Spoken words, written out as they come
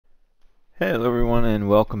Hello everyone and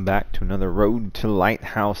welcome back to another Road to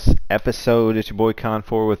Lighthouse episode. It's your boy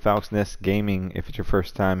Con4 with Falc's Nest Gaming. If it's your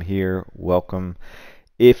first time here, welcome.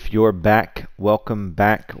 If you're back, welcome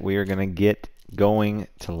back. We are going to get going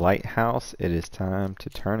to Lighthouse. It is time to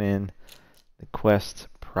turn in the quest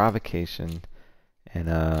provocation and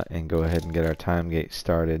go ahead and get our time gate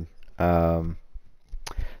started. So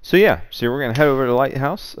we're going to head over to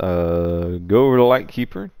Lighthouse, go over to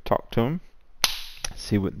Lightkeeper, talk to him.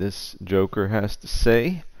 See what this Joker has to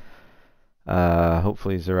say.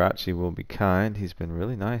 Hopefully Zerachi will be kind. He's been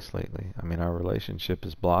really nice lately. I mean, our relationship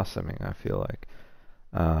is blossoming, I feel like,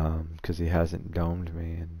 because he hasn't domed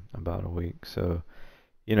me in about a week. So,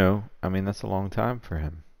 you know, I mean, that's a long time for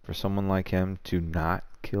him. For someone like him to not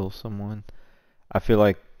kill someone, I feel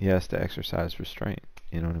like he has to exercise restraint.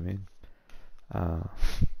 You know what I mean?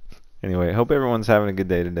 Anyway, I hope everyone's having a good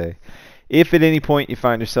day today. If at any point you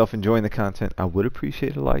find yourself enjoying the content, I would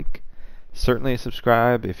appreciate a like. Certainly a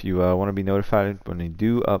subscribe if you want to be notified when we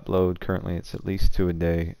do upload. Currently it's at least 2 a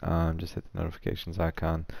day. Just hit the notifications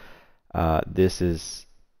icon. This is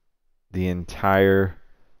the entire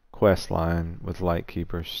quest line with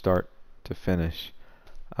Lightkeeper, start to finish,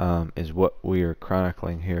 is what we are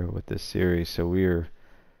chronicling here with this series. So we are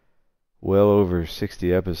well over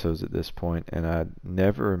 60 episodes at this point, and I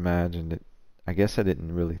never imagined it. I guess I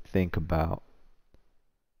didn't really think about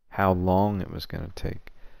how long it was going to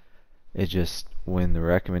take. It just, when the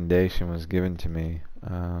recommendation was given to me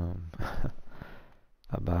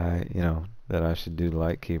by, that I should do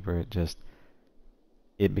Lightkeeper,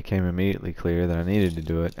 it became immediately clear that I needed to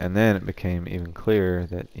do it. And then it became even clearer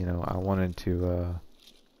that, I wanted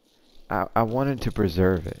to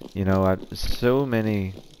preserve it. So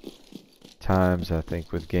many times I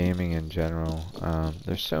think with gaming in general,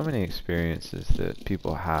 there's so many experiences that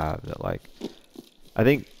people have that, like, I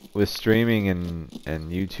think with streaming and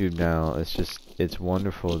YouTube now, it's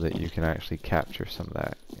wonderful that you can actually capture some of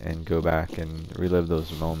that and go back and relive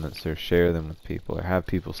those moments or share them with people or have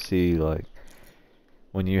people see, like,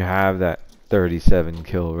 when you have that 37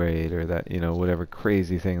 kill raid or that, whatever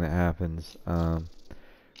crazy thing that happens.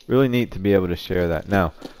 Really neat to be able to share that.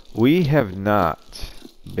 Now, we have not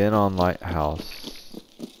been on Lighthouse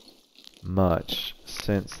much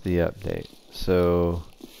since the update, so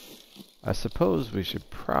I suppose we should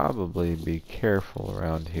probably be careful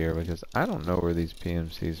around here because I don't know where these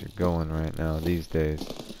PMCs are going right now these days.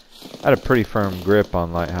 I had a pretty firm grip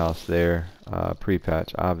on Lighthouse there,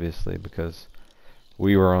 pre-patch obviously, because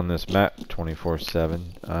we were on this map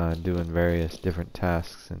 24/7 doing various different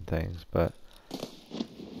tasks and things. But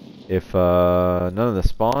if none of the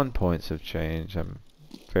spawn points have changed, I'm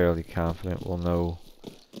fairly confident we'll know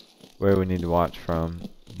where we need to watch from.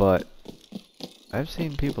 But I've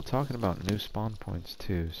seen people talking about new spawn points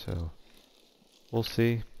too, so we'll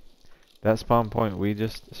see. That spawn point we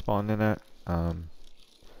just spawned in at, I'm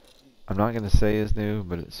not going to say is new,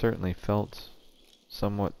 but it certainly felt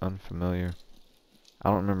somewhat unfamiliar.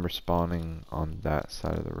 I don't remember spawning on that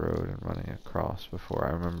side of the road and running across before.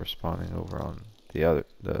 I remember spawning over on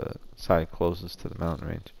the side closest to the mountain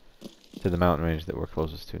range. To the mountain range that we're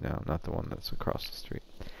closest to now, not the one that's across the street.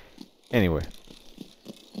 Anyway,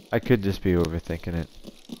 I could just be overthinking it.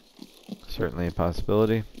 Certainly a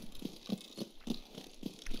possibility.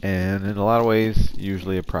 And in a lot of ways,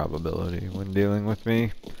 usually a probability. When dealing with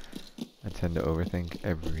me, I tend to overthink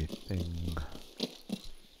everything.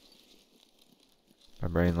 My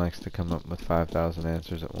brain likes to come up with 5,000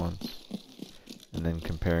 answers at once, and then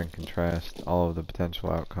compare and contrast all of the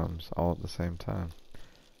potential outcomes all at the same time.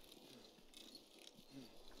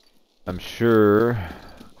 I'm sure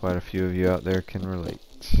quite a few of you out there can relate.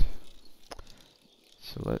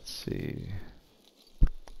 So let's see.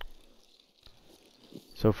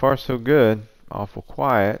 So far so good. Awful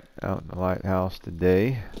quiet out in the Lighthouse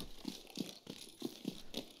today.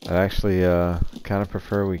 I actually kind of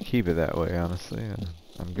prefer we keep it that way, honestly.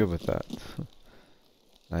 I'm good with that.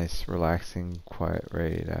 Nice, relaxing, quiet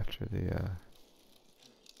raid after the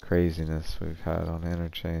craziness we've had on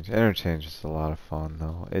Interchange. Interchange is a lot of fun,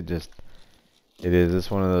 though. It is.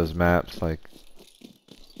 It's one of those maps, like,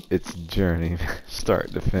 it's journey,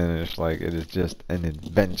 start to finish. Like, it is just an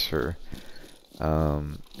adventure.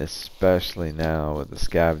 Especially now with the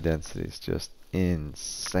scav density, it's just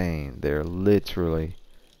insane. They're literally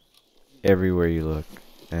everywhere you look,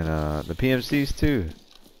 and the PMCs too.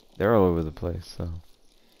 They're all over the place. So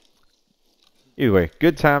either way,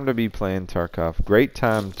 good time to be playing Tarkov. Great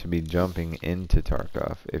time to be jumping into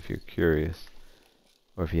Tarkov if you're curious,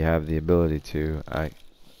 or if you have the ability to. I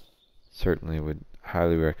certainly would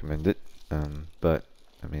highly recommend it. But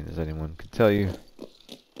I mean, as anyone could tell you,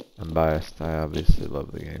 I'm biased. I obviously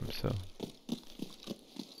love the game, so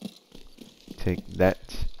take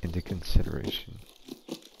that into consideration.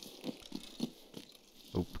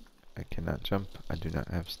 Oop, I cannot jump. I do not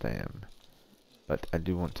have stam. But I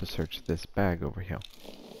do want to search this bag over here.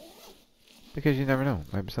 Because you never know.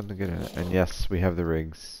 Might be something good in it. And yes, we have the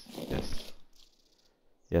rigs. Yes.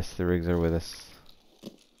 Yes, the rigs are with us.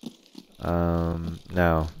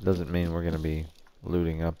 Now, doesn't mean we're going to be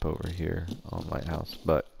looting up over here on Lighthouse.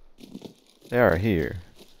 But they are here.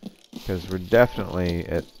 Because we're definitely,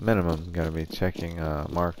 at minimum, going to be checking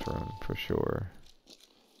marked room for sure.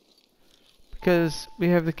 Because we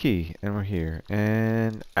have the key, and we're here.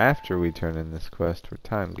 And after we turn in this quest, we're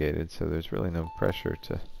time gated, so there's really no pressure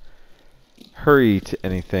to hurry to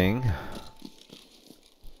anything.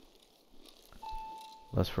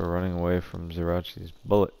 Unless we're running away from Zerachi's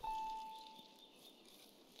bullet.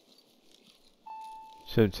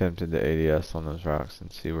 Should have attempted the ADS on those rocks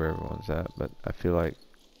and see where everyone's at, but I feel like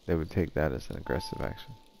they would take that as an aggressive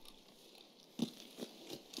action.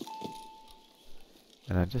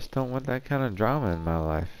 And I just don't want that kind of drama in my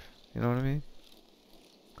life. You know what I mean?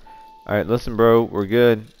 Alright, listen bro, we're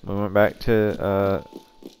good. We went back to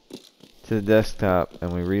the desktop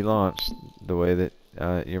and we relaunched the way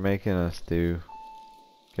that you're making us do.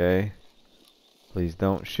 Okay? Please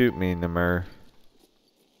don't shoot me, Namur.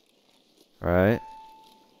 Alright?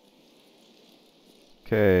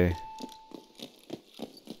 Okay.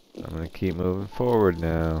 I'm gonna keep moving forward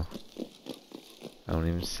now. I don't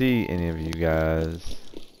even see any of you guys.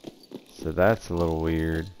 So that's a little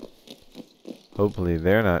weird. Hopefully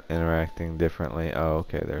they're not interacting differently. Oh,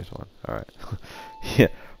 okay, there's one. Alright. Yeah.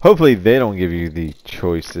 Hopefully they don't give you the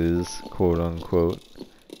choices, quote unquote.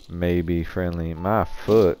 Maybe friendly. My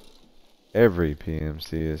foot. Every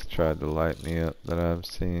PMC has tried to light me up that I've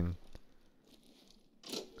seen.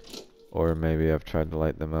 Or maybe I've tried to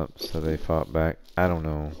light them up so they fought back. I don't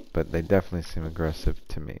know. But they definitely seem aggressive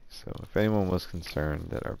to me. So if anyone was concerned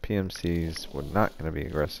that our PMCs were not going to be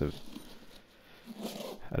aggressive,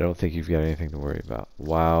 I don't think you've got anything to worry about.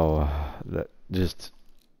 Wow. That just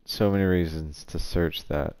so many reasons to search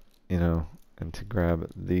that, you know. And to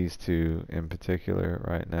grab these two in particular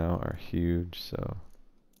right now are huge. So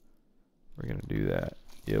we're going to do that.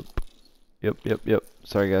 Yep. Yep.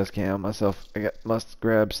 Sorry guys, can't help myself. I must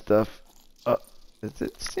grab stuff. Does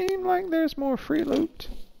it seem like there's more free loot?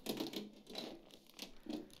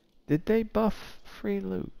 Did they buff free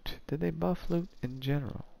loot? Did they buff loot in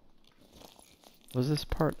general? Was this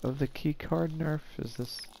part of the keycard nerf?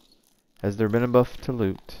 Has there been a buff to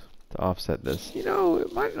loot to offset this? You know,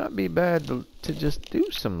 it might not be bad to just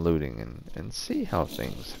do some looting and see how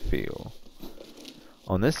things feel.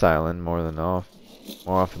 On this island, more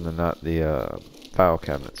often than not, the file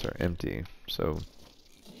cabinets are empty. So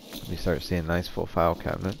we start seeing nice full file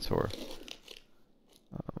cabinets or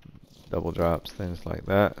double drops, things like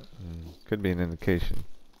that. Could be an indication.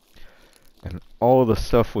 And all the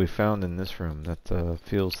stuff we found in this room that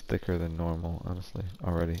feels thicker than normal, honestly,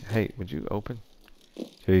 already. Hey, would you open?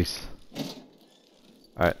 Peace.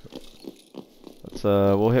 Alright.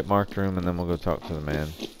 We'll hit marked room and then we'll go talk to the man.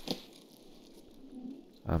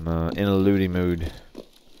 I'm in a looty mood.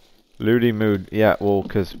 Looty mood. Yeah, well,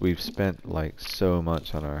 because we've spent like so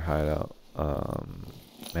much on our hideout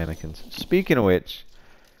mannequins. Speaking of which,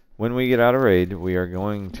 when we get out of raid, we are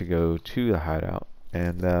going to go to the hideout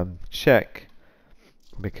and check,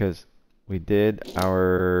 because we did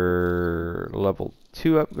our level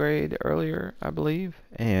 2 upgrade earlier, I believe,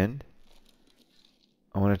 and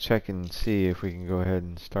I want to check and see if we can go ahead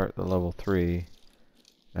and start the level 3.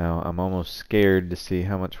 Now, I'm almost scared to see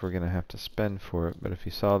how much we're going to have to spend for it, but if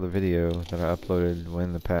you saw the video that I uploaded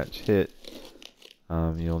when the patch hit,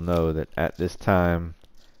 you'll know that at this time,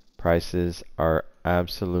 prices are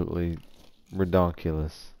absolutely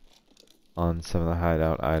redonkulous on some of the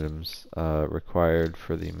hideout items required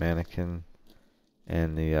for the mannequin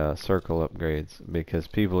and the circle upgrades, because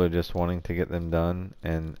people are just wanting to get them done,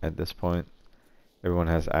 and at this point, everyone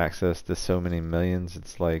has access to so many millions,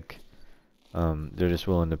 it's like they're just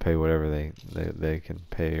willing to pay whatever they can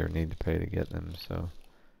pay or need to pay to get them. So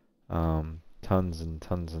tons and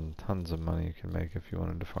tons of money you can make if you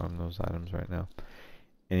wanted to farm those items right now.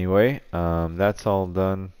 Anyway, that's all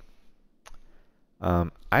done.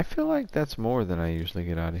 I feel like that's more than I usually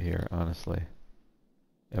get out of here, honestly.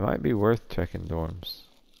 It might be worth checking dorms.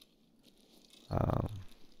 I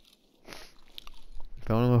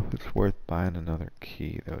don't know if it's worth buying another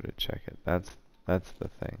key though to check it. That's the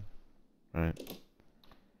thing. Right?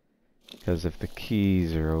 Because if the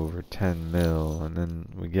keys are over 10 mil and then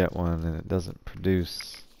we get one and it doesn't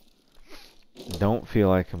produce, don't feel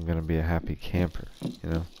like I'm going to be a happy camper, you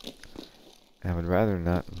know? I would rather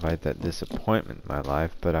not invite that disappointment in my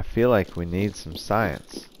life, but I feel like we need some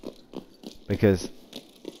science. Because,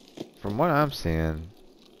 from what I'm seeing,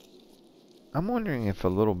 I'm wondering if a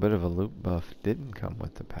little bit of a loot buff didn't come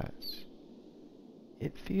with the patch.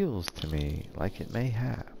 It feels to me like it may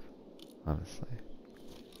have, honestly.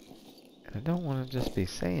 And I don't want to just be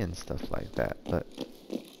saying stuff like that, but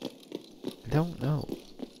I don't know.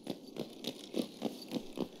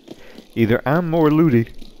 Either I'm more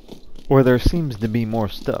looted, or there seems to be more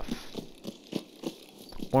stuff.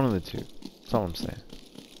 One of the two. That's all I'm saying.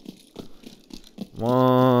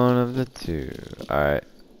 One of the two. Alright.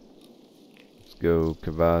 Let's go,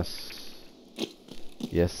 Kvass.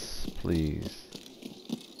 Yes, please.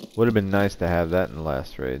 Would have been nice to have that in the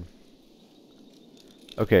last raid.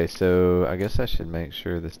 Okay, so I guess I should make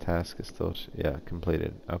sure this task is still, yeah,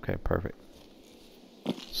 completed. Okay, perfect.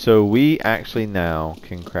 So we actually now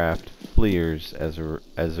can craft fleers as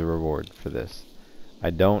a reward for this. I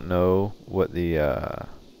don't know what the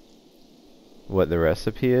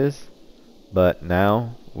recipe is, but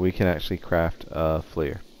now we can actually craft a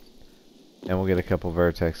fleer. And we'll get a couple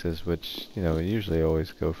vertexes, which, you know, we usually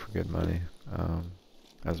always go for good money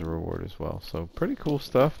as a reward as well. So pretty cool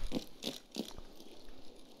stuff.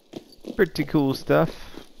 Pretty cool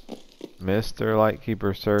stuff. Mr.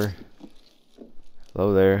 Lightkeeper, sir.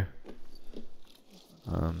 Hello there.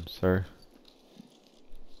 Sir.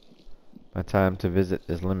 My time to visit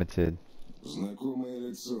is limited.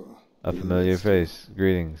 A familiar face.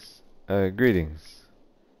 Greetings. Greetings.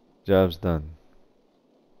 Job's done.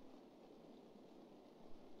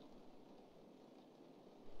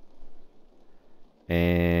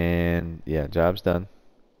 And yeah, job's done.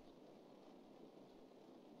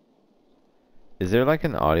 Is there like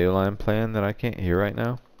an audio line playing that I can't hear right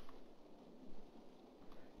now?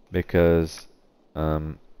 Because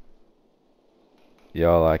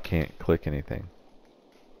y'all, I can't click anything.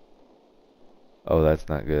 Oh, that's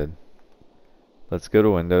not good. Let's go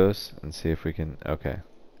to Windows and see if we can. Okay,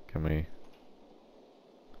 can we?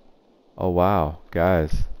 Oh wow,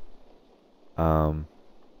 guys.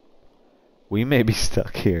 We may be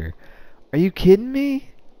stuck here. Are you kidding me?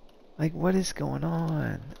 Like, what is going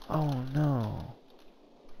on? Oh no.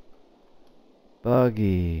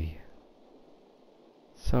 Buggy.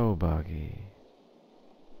 So buggy.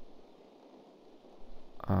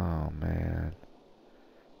 Oh man.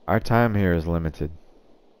 Our time here is limited.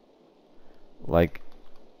 Like,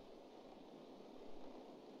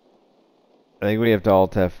 I think we have to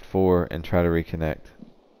Alt F4 and try to reconnect.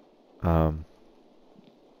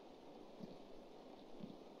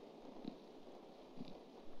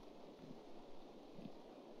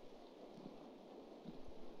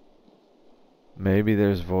 Maybe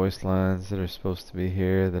there's voice lines that are supposed to be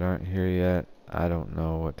here that aren't here yet. I don't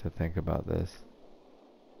know what to think about this.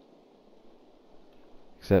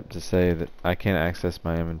 Except to say that I can't access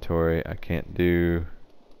my inventory. I can't do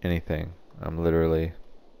anything. I'm literally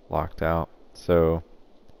locked out. So,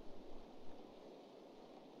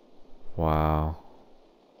 wow.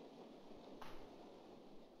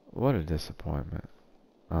 What a disappointment,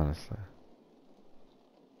 honestly.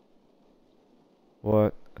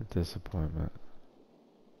 What a disappointment.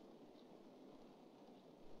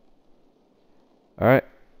 Alright.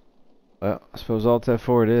 Well, I suppose Alt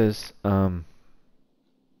F4 it is.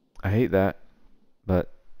 I hate that,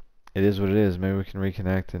 but it is what it is. Maybe we can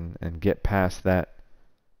reconnect and get past that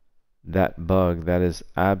bug. That is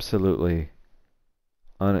absolutely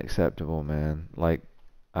unacceptable, man. Like,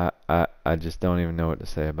 I just don't even know what to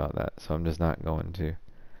say about that. So I'm just not going to.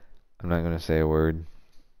 I'm not going to say a word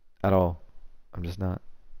at all. I'm just not.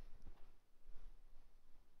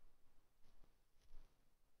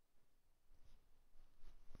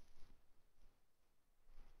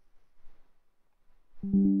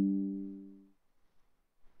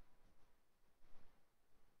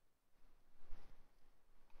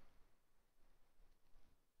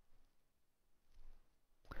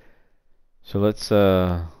 So let's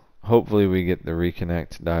hopefully we get the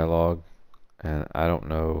reconnect dialogue, and I don't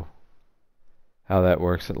know how that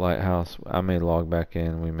works at Lighthouse. I may log back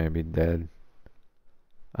in, we may be dead.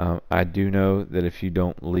 I do know that if you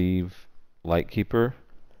don't leave Lightkeeper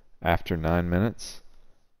after 9 minutes,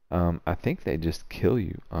 I think they just kill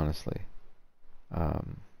you, honestly.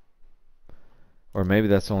 Or maybe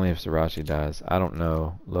that's only if Sriracha dies. I don't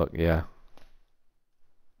know. Look, yeah.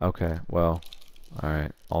 Okay, well,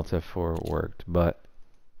 alright. Alt F4 worked, but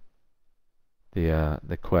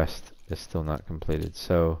the quest is still not completed.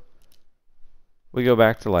 So we go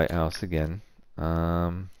back to Lighthouse again.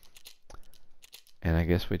 And I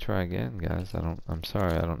guess we try again, guys. I'm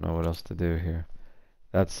sorry, I don't know what else to do here.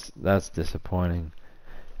 That's disappointing.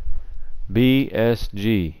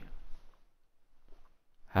 BSG.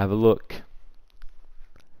 Have a look.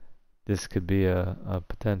 This could be a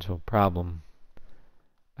potential problem.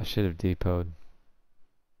 I should have depoted.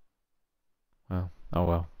 Well, oh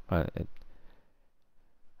well.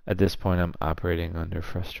 At this point, I'm operating under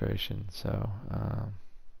frustration, so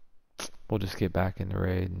we'll just get back into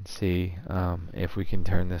raid and see if we can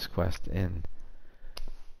turn this quest in,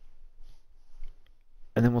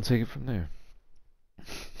 and then we'll take it from there.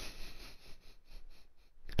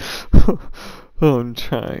 Oh, I'm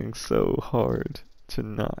trying so hard to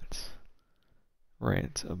not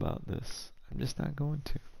rant about this. I'm just not going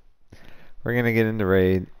to. We're going to get into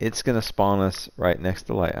raid. It's going to spawn us right next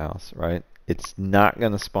to Lighthouse, right? It's not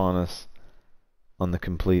going to spawn us on the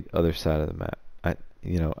complete other side of the map.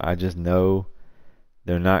 I just know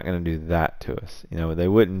they're not going to do that to us. They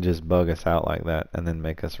wouldn't just bug us out like that and then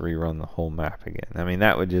make us rerun the whole map again. I mean,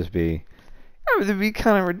 that would be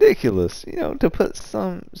kind of ridiculous, to put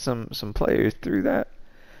some players through that.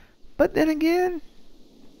 But then again,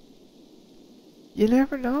 you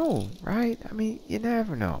never know, right? I mean, you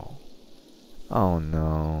never know. Oh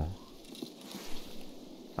no.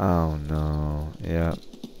 Oh no. Yeah.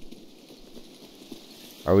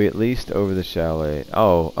 Are we at least over the chalet?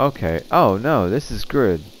 Oh, okay. Oh no, this is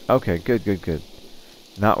good. Okay, good.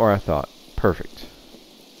 Not where I thought. Perfect.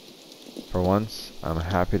 For once, I'm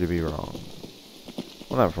happy to be wrong.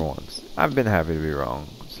 Well, not for once. I've been happy to be wrong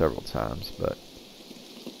several times, but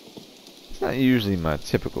it's not usually my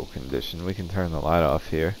typical condition. We can turn the light off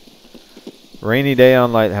here. Rainy day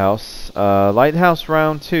on Lighthouse. Lighthouse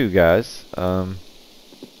round 2, guys.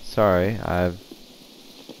 Sorry, I have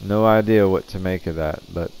no idea what to make of that,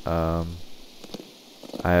 but I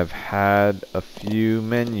have had a few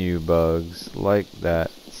menu bugs like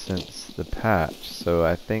that since the patch, so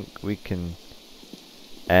I think we can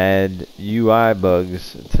add UI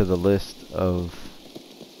bugs to the list of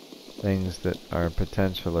things that are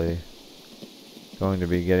potentially going to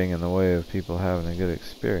be getting in the way of people having a good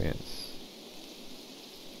experience.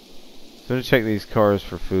 So to check these cars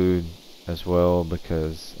for food as well,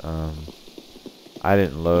 because I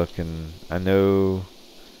didn't look, and I know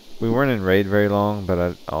we weren't in raid very long, but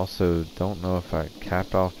I also don't know if I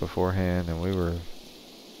capped off beforehand, and we were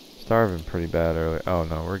starving pretty bad earlier. Oh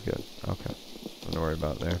no, we're good. Okay. Nothing to worry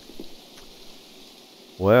about there.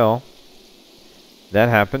 Well, that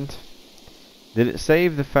happened. Did it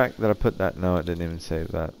save the fact that I put that? No, it didn't even save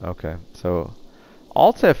that. Okay, so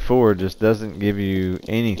Alt F4 just doesn't give you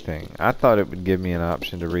anything. I thought it would give me an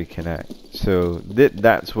option to reconnect. So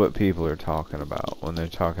that's what people are talking about when they're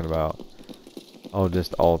talking about, oh,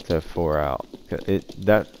 just Alt F4 out.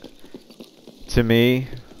 That to me,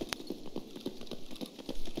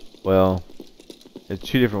 well, it's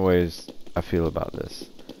two different ways I feel about this.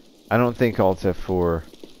 I don't think Alt F4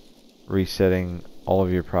 resetting all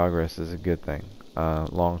of your progress is a good thing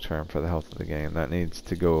long term for the health of the game. That needs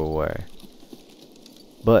to go away.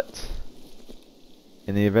 But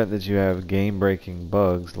in the event that you have game-breaking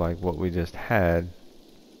bugs like what we just had,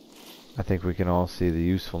 I think we can all see the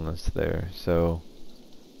usefulness there. So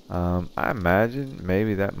I imagine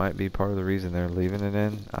maybe that might be part of the reason they're leaving it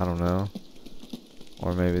in. I don't know.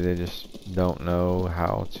 Or maybe they just don't know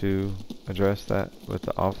how to address that with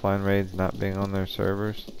the offline raids not being on their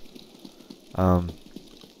servers. But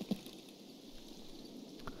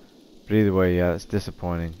either way, yeah, it's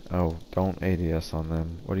disappointing. Oh, don't ADS on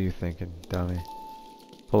them. What are you thinking, dummy?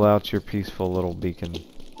 Pull out your peaceful little beacon.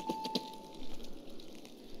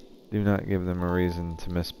 Do not give them a reason to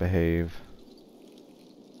misbehave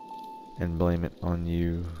and blame it on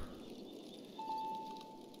you.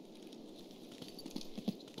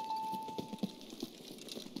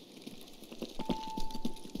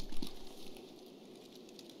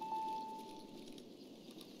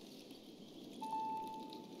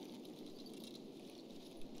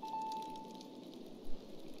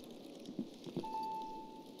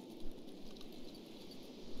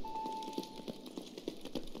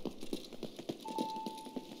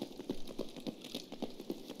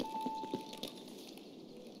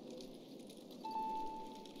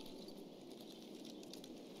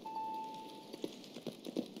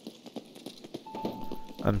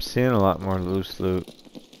 I'm seeing a lot more loose loot.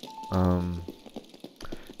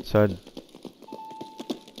 So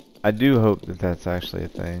I do hope that that's actually a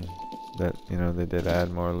thing. That, they did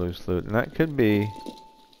add more loose loot. And that could be,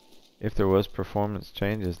 if there was performance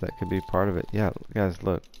changes, that could be part of it. Yeah, guys,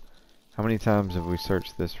 look. How many times have we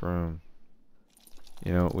searched this room?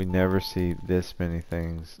 We never see this many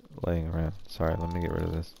things laying around. Sorry, let me get rid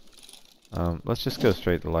of this. Let's just go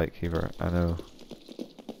straight to Lightkeeper. I know.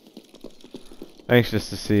 Anxious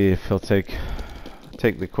to see if he'll take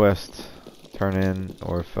the quest turn in,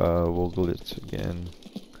 or if we'll glitch again.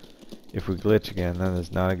 If we glitch again, that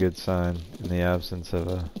is not a good sign. In the absence of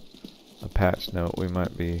a patch note, we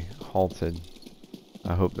might be halted.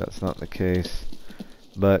 I hope that's not the case.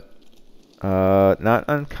 But not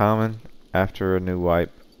uncommon after a new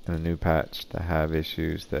wipe and a new patch to have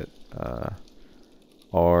issues that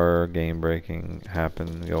are game breaking,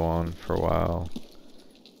 happen, go on for a while.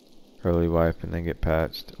 Early wipe and then get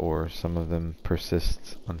patched, or some of them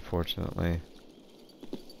persist, unfortunately.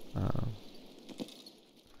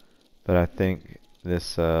 But I think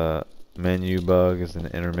this menu bug is an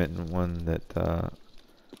intermittent one that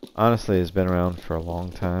honestly has been around for a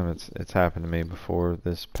long time. It's happened to me before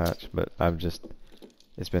this patch, but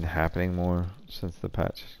it's been happening more since the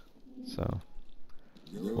patch. So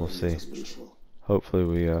we'll see. Hopefully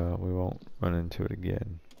we won't run into it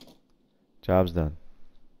again. Job's done.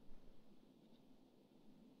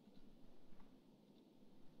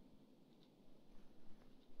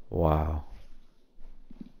 Wow.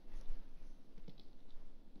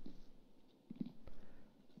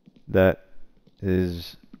 That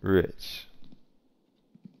is rich.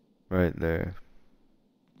 Right there.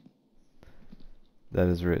 That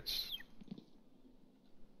is rich.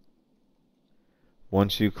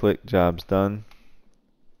 Once you click jobs done,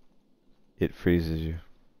 it freezes you.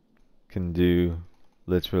 Can do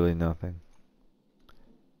literally nothing.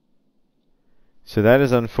 So that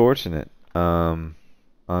is unfortunate.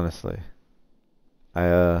 Honestly.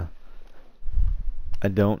 I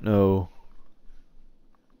don't know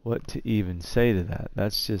what to even say to that.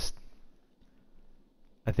 That's just,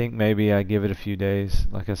 I think maybe I give it a few days.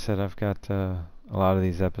 Like I said, I've got a lot of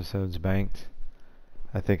these episodes banked.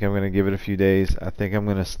 I think I'm going to give it a few days. I think I'm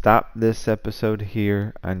going to stop this episode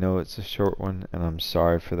here. I know it's a short one, and I'm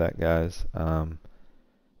sorry for that, guys.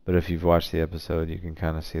 But if you've watched the episode, you can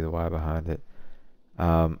kind of see the why behind it.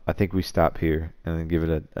 I think we stop here and then give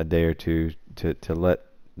it a day or two to let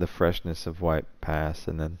the freshness of wipe pass,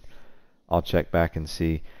 and then I'll check back and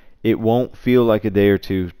see. It won't feel like a day or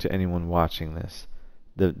two to anyone watching this.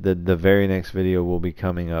 The very next video will be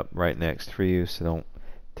coming up right next for you, so don't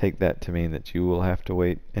take that to mean that you will have to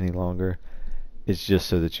wait any longer. It's just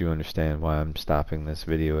so that you understand why I'm stopping this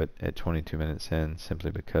video at 22 minutes in, simply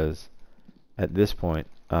because at this point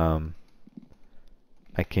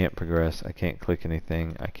I can't progress, I can't click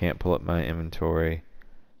anything, I can't pull up my inventory.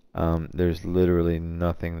 There's literally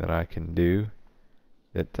nothing that I can do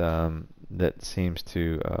that seems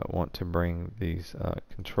to want to bring these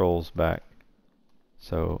controls back.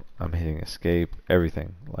 So I'm hitting escape,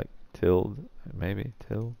 everything, like tilde, maybe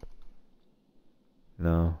tilde.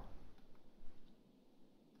 No.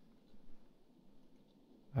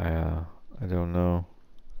 I don't know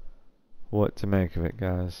what to make of it,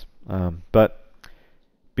 guys. But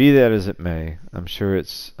be that as it may, I'm sure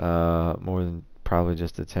it's more than probably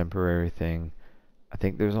just a temporary thing. I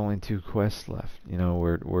think there's only 2 quests left. You know,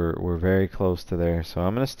 we're very close to there, so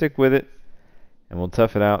I'm gonna stick with it, and we'll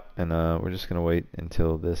tough it out, and we're just gonna wait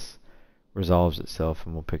until this resolves itself,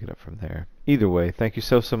 and we'll pick it up from there. Either way, thank you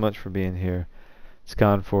so much for being here. It's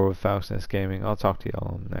Con4 with Falc's Nest Gaming. I'll talk to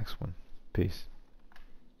y'all on the next one. Peace.